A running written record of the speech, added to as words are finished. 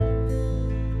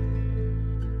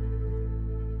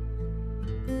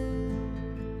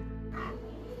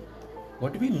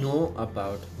What do we know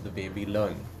about the way we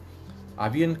learn?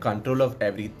 Are we in control of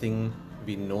everything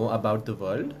we know about the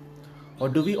world? Or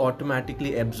do we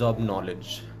automatically absorb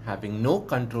knowledge, having no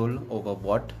control over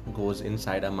what goes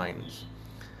inside our minds?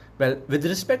 Well, with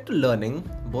respect to learning,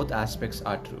 both aspects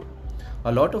are true.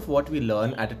 A lot of what we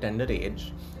learn at a tender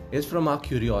age is from our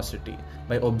curiosity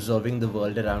by observing the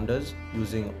world around us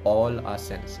using all our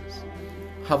senses.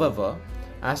 However,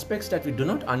 aspects that we do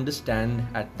not understand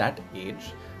at that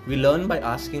age, we learn by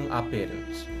asking our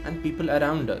parents and people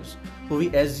around us who we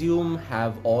assume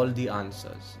have all the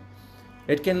answers.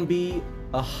 It can be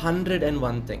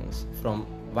 101 things from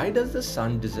why does the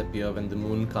sun disappear when the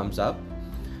moon comes up?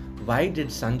 Why did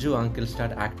Sanju uncle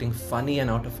start acting funny and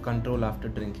out of control after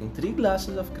drinking 3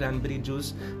 glasses of cranberry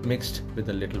juice mixed with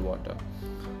a little water?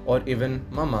 Or even,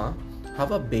 Mama, how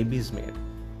are babies made?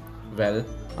 Well,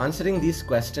 answering these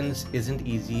questions isn't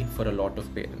easy for a lot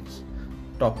of parents.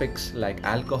 Topics like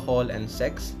alcohol and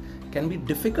sex can be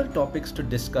difficult topics to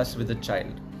discuss with a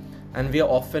child, and we are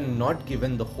often not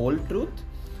given the whole truth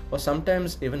or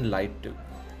sometimes even lied to.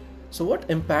 So, what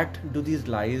impact do these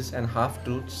lies and half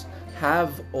truths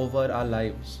have over our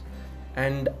lives?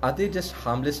 And are they just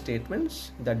harmless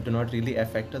statements that do not really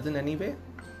affect us in any way?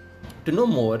 To know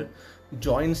more,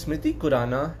 join Smriti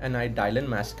Kurana and I, Dylan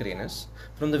Mascarenas,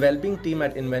 from the Wellbeing team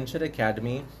at Inventure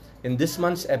Academy in this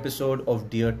month's episode of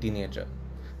Dear Teenager.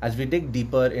 As we dig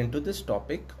deeper into this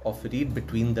topic of read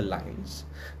between the lines,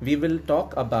 we will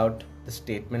talk about the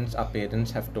statements our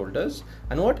parents have told us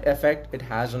and what effect it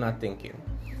has on our thinking,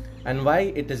 and why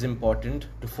it is important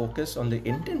to focus on the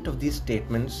intent of these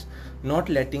statements, not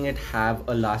letting it have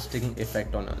a lasting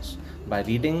effect on us by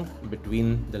reading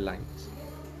between the lines.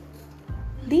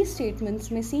 These statements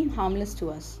may seem harmless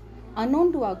to us.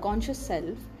 Unknown to our conscious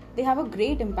self, they have a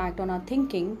great impact on our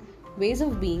thinking, ways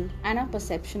of being, and our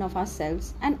perception of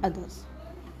ourselves and others.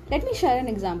 Let me share an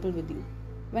example with you.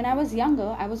 When I was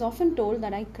younger, I was often told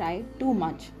that I cried too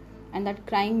much and that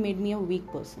crying made me a weak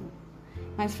person.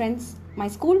 My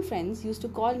school friends used to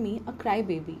call me a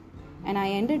crybaby, and I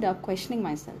ended up questioning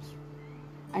myself.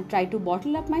 I tried to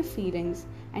bottle up my feelings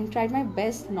and tried my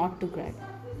best not to cry.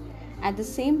 At the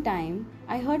same time,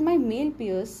 I heard my male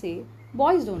peers say,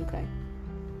 boys don't cry.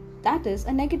 That is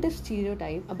a negative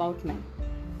stereotype about men.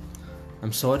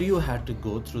 I'm sorry you had to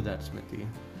go through that, Smriti.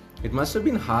 It must have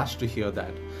been harsh to hear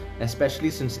that,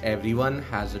 especially since everyone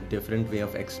has a different way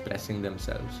of expressing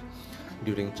themselves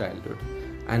during childhood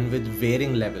and with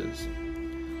varying levels.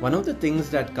 One of the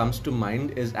things that comes to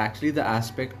mind is actually the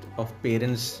aspect of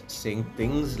parents saying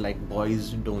things like boys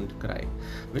don't cry,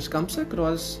 which comes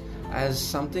across as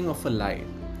something of a lie.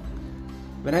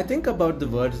 When I think about the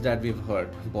words that we've heard,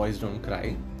 boys don't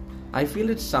cry, I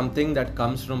feel it's something that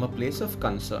comes from a place of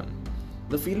concern.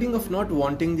 The feeling of not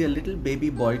wanting their little baby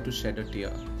boy to shed a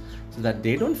tear so that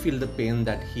they don't feel the pain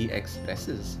that he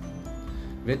expresses,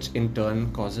 which in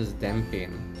turn causes them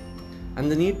pain,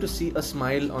 and the need to see a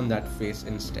smile on that face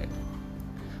instead.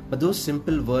 But those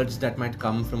simple words that might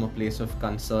come from a place of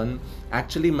concern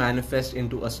actually manifest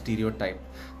into a stereotype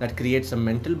that creates a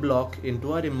mental block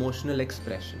into our emotional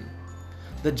expression.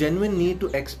 The genuine need to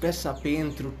express our pain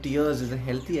through tears is a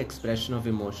healthy expression of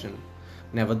emotion.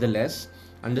 Nevertheless,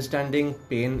 understanding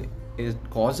pain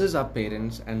causes our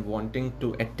parents and wanting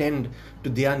to attend to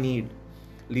their need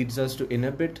leads us to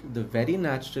inhibit the very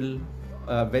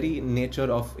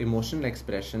nature of emotional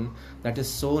expression that is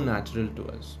so natural to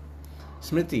us.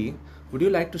 Smriti, would you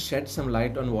like to shed some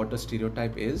light on what a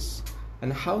stereotype is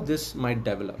and how this might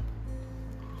develop?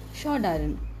 Sure,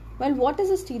 Darren. Well, what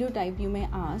is a stereotype, you may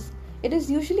ask? It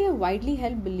is usually a widely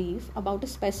held belief about a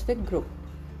specific group.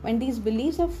 When these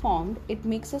beliefs are formed, it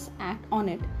makes us act on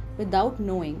it without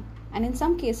knowing, and in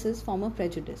some cases form a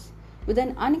prejudice, with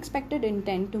an unexpected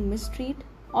intent to mistreat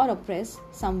or oppress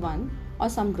someone or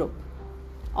some group.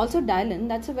 Also, Dylan,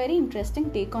 that's a very interesting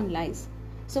take on lies.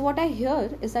 So what I hear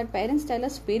is that parents tell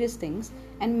us various things,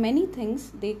 and many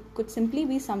things they could simply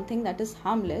be something that is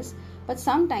harmless, but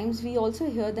sometimes we also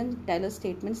hear them tell us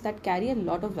statements that carry a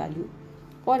lot of value.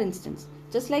 For instance,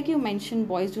 just like you mentioned,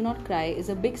 boys do not cry is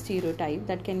a big stereotype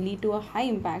that can lead to a high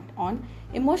impact on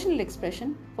emotional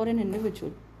expression for an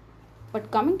individual.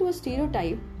 But coming to a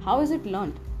stereotype, how is it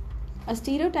learned? A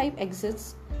stereotype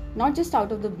exists not just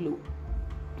out of the blue.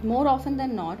 More often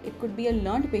than not, it could be a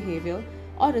learned behavior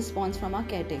or response from our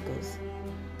caretakers,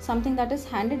 something that is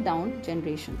handed down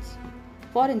generations.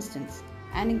 For instance,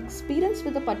 an experience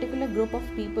with a particular group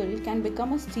of people can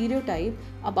become a stereotype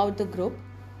about the group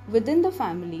within the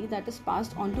family that is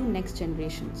passed on to next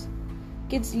generations.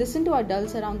 Kids listen to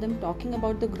adults around them talking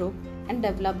about the group and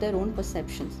develop their own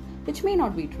perceptions, which may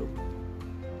not be true.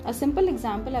 A simple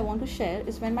example I want to share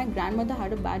is when my grandmother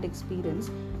had a bad experience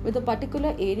with a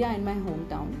particular area in my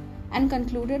hometown and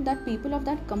concluded that people of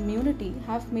that community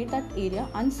have made that area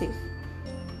unsafe.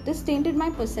 This tainted my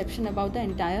perception about the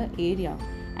entire area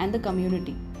and the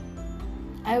community.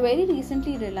 I very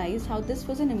recently realized how this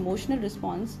was an emotional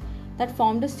response that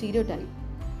formed a stereotype.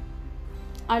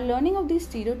 Our learning of these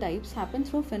stereotypes happens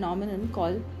through a phenomenon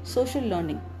called social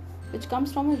learning, which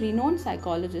comes from a renowned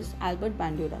psychologist, Albert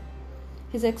Bandura.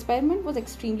 His experiment was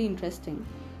extremely interesting.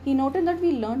 He noted that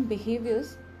we learn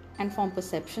behaviors and form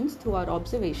perceptions through our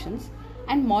observations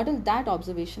and model that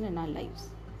observation in our lives.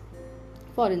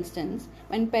 For instance,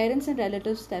 when parents and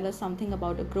relatives tell us something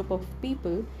about a group of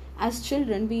people, as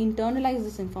children we internalize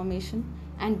this information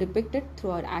and depict it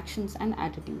through our actions and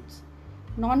attitudes.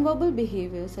 Nonverbal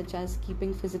behaviors such as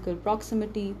keeping physical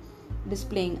proximity,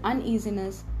 displaying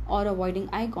uneasiness, or avoiding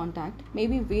eye contact may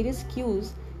be various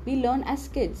cues we learn as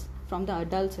kids from the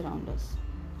adults around us.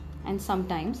 And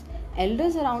sometimes,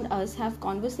 elders around us have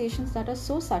conversations that are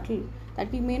so subtle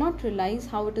that we may not realize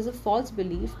how it is a false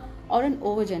belief or an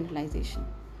overgeneralization,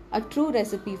 a true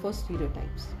recipe for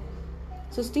stereotypes.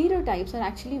 So, stereotypes are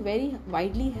actually very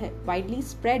widely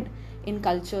spread in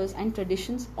cultures and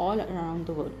traditions all around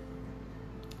the world.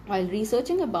 While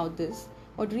researching about this,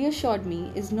 what reassured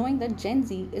me is knowing that Gen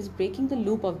Z is breaking the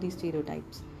loop of these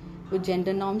stereotypes. With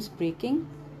gender norms breaking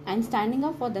and standing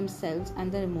up for themselves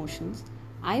and their emotions,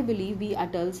 I believe we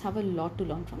adults have a lot to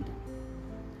learn from them.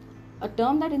 A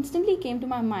term that instantly came to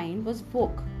my mind was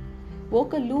woke.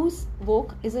 Woke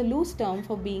is a loose term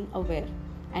for being aware,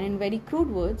 and in very crude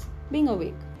words, being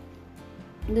awake.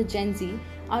 The Gen Z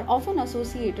are often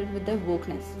associated with their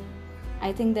wokeness.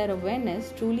 I think their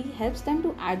awareness truly helps them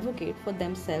to advocate for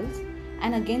themselves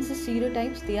and against the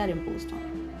stereotypes they are imposed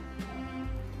on.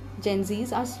 Gen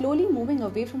Zs are slowly moving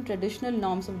away from traditional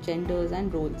norms of genders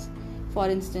and roles. For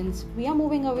instance, we are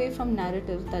moving away from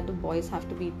narratives that the boys have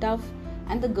to be tough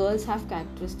and the girls have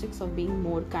characteristics of being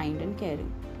more kind and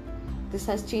caring. This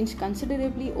has changed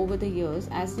considerably over the years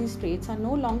as these traits are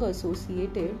no longer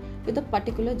associated with a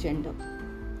particular gender.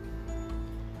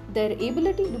 Their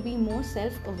ability to be more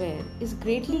self-aware is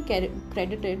greatly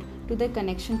credited to their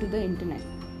connection to the internet.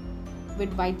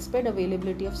 With widespread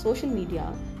availability of social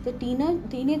media, the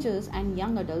teenagers and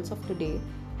young adults of today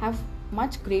have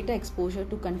much greater exposure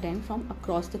to content from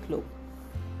across the globe.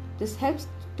 This helps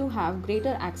to have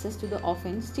greater access to the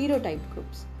often stereotyped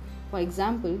groups. For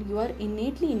example, you are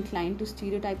innately inclined to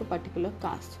stereotype a particular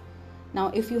caste. Now,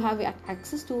 if you have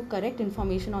access to correct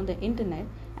information on the internet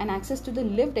and access to the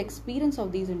lived experience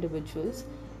of these individuals,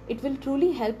 it will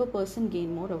truly help a person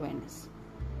gain more awareness.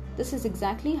 This is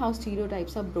exactly how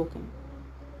stereotypes are broken,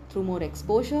 through more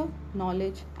exposure,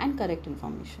 knowledge, and correct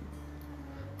information.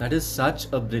 That is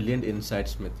such a brilliant insight,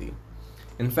 Smriti.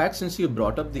 In fact, since you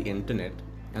brought up the internet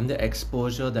and the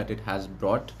exposure that it has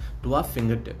brought to our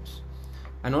fingertips,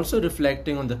 and also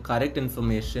reflecting on the correct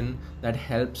information that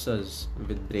helps us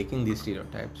with breaking these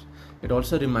stereotypes, it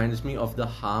also reminds me of the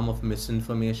harm of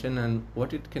misinformation and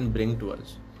what it can bring to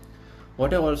us.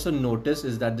 What I also notice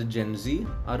is that the Gen Z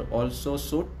are also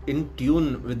so in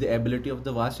tune with the ability of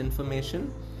the vast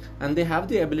information, and they have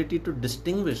the ability to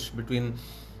distinguish between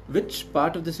which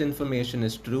part of this information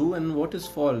is true and what is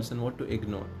false and what to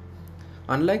ignore.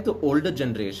 Unlike the older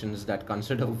generations that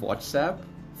consider WhatsApp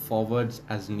forwards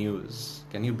as news.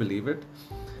 Can you believe it?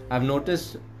 I've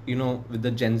noticed, with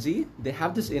the Gen Z, they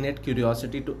have this innate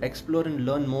curiosity to explore and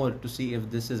learn more to see if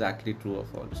this is actually true or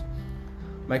false.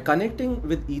 By connecting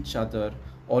with each other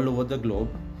all over the globe,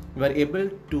 we are able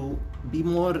to be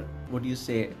more,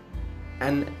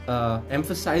 and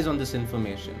emphasize on this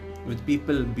information with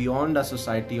people beyond our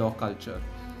society or culture.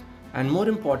 And more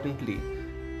importantly,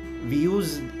 we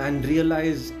use and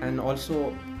realize and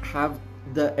also have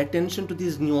the attention to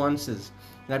these nuances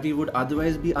that we would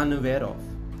otherwise be unaware of.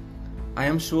 I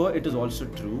am sure it is also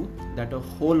true that a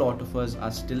whole lot of us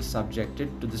are still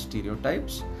subjected to the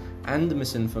stereotypes and the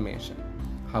misinformation.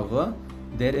 However,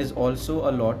 there is also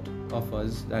a lot of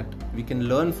us that we can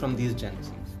learn from these Gen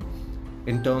Zs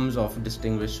in terms of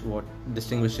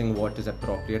distinguishing what is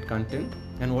appropriate content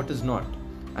and what is not,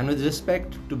 and with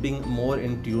respect to being more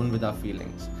in tune with our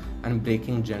feelings and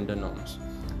breaking gender norms.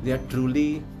 They are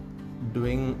truly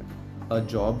doing a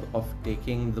job of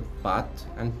taking the path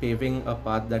and paving a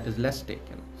path that is less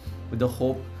taken, with the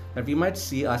hope that we might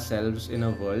see ourselves in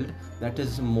a world that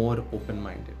is more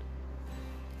open-minded.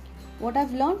 What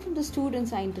I've learned from the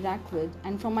students I interact with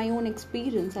and from my own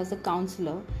experience as a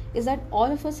counselor is that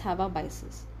all of us have our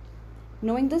biases.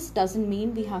 Knowing this doesn't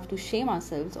mean we have to shame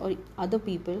ourselves or other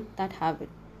people that have it.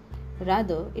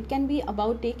 Rather, it can be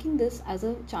about taking this as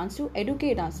a chance to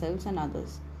educate ourselves and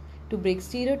others. to break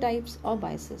stereotypes or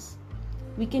biases.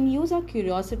 We can use our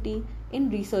curiosity in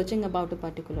researching about a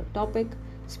particular topic,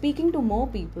 speaking to more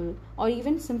people, or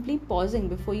even simply pausing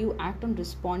before you act on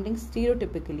responding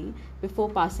stereotypically before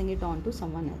passing it on to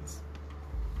someone else.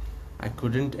 I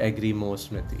couldn't agree more,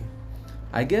 Smriti.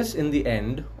 I guess in the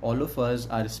end, all of us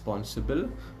are responsible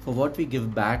for what we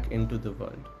give back into the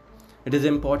world. It is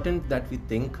important that we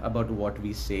think about what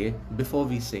we say before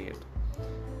we say it.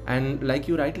 And like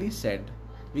you rightly said,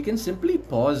 we can simply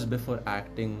pause before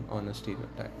acting on a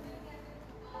stereotype.